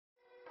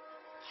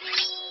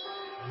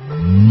Go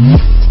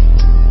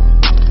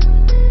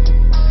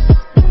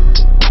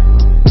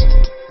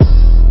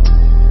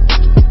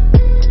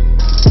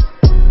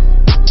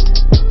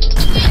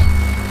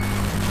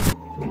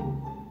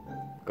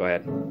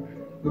ahead.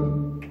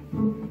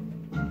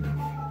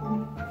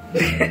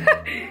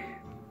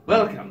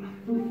 Welcome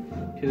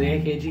to the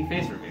AKG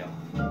face reveal.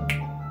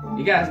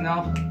 You guys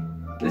know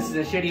this is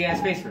a shitty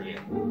ass face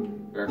reveal.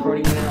 We're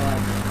recording in our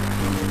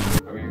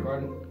library. Are we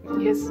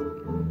recording? Yes.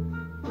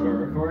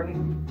 We're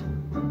recording.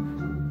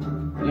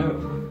 Hello.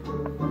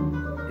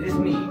 It is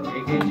me,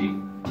 AKG.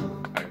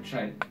 Alright, should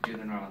I do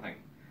the normal thing?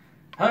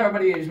 Hello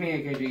everybody, it is me,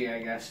 AKG,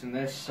 I guess, and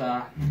this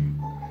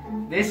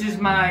is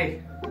my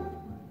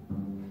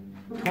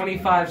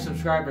 25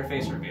 subscriber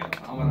face reveal.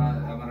 I'm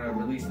gonna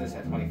release this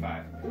at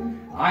 25.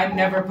 I'm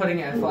never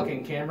putting a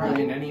fucking camera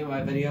in any of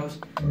my videos,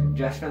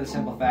 just for the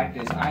simple fact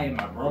is I am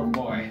a broke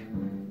boy.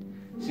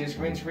 See this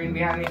green screen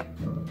behind me?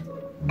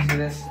 See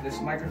this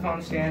microphone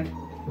stand?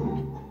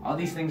 All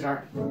these things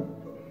are.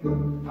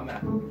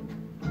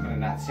 I'm gonna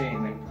not say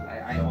anything.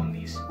 I own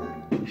these.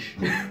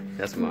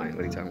 That's mine.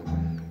 What are you talking about?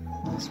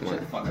 That's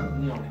mine. Fuck up.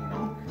 You don't even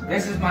know.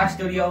 This is my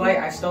studio light.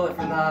 I stole it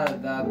from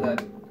the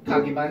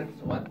concubine.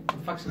 What the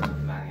fuck's the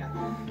concubine again?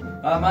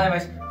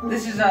 Anyways,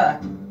 this is a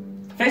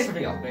face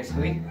reveal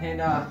basically,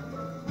 and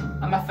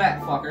I'm a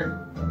fat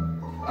fucker.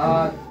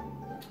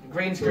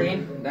 Green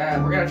screen.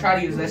 We're gonna try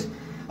to use this.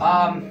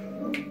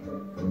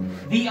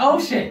 The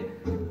ocean,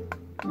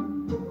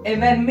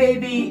 and then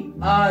maybe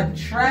a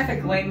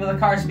traffic lane with a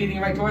car speeding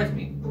right towards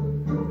me.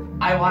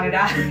 I want to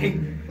die.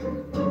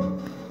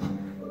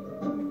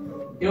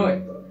 Do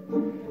it.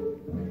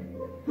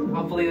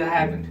 Hopefully that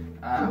happened.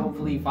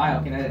 Hopefully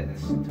File can edit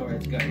this to where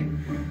it's good.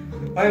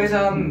 Anyways,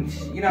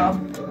 you know,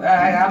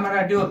 I'm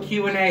gonna do a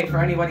Q&A for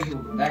anybody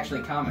who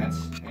actually comments,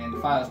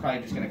 and File's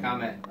probably just gonna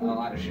comment a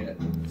lot of shit.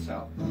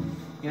 So,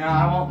 you know,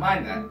 I won't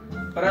mind that.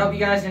 But I hope you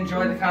guys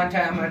enjoy the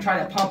content. I'm gonna try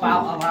to pump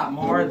out a lot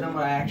more than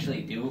what I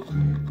actually do,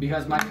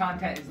 because my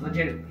content is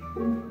legit.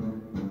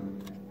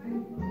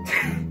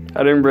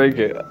 I didn't break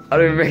it. I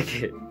didn't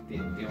break it. Do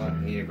you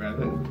want me to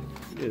grab it?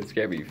 It's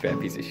gotta be, you fat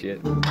piece of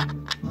shit.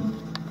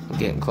 I'm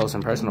getting close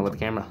and personal with the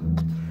camera.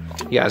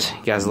 You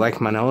guys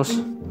like my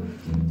nose?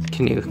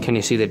 Can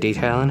you see the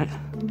detail in it?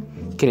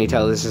 Can you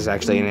tell this is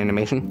actually an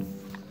animation?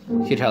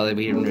 Can you tell that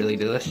we didn't really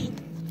do this?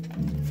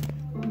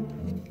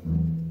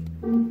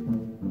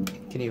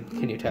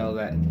 Can you tell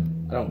that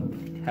I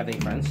don't have any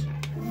friends?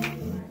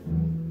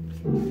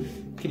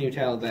 Can you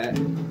tell that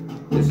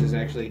this is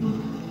actually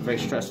very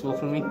stressful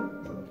for me?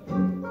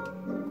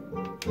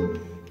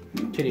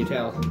 Can you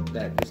tell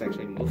that this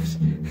actually moves?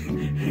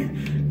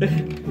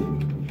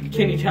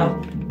 Can you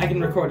tell I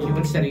can record you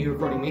instead of you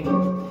recording me?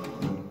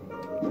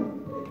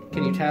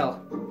 Can you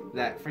tell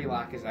that free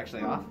lock is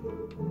actually off?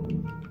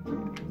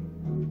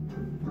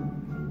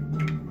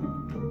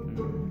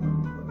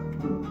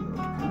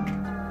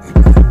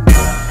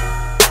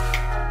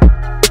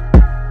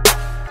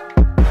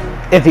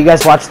 If you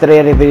guys watched the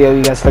editing video,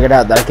 you guys figured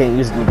out that I can't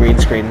use the green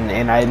screen,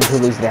 and I too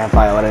lazy to have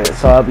File edit it.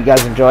 So I hope you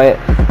guys enjoy it,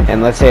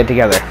 and let's say it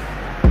together.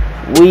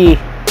 We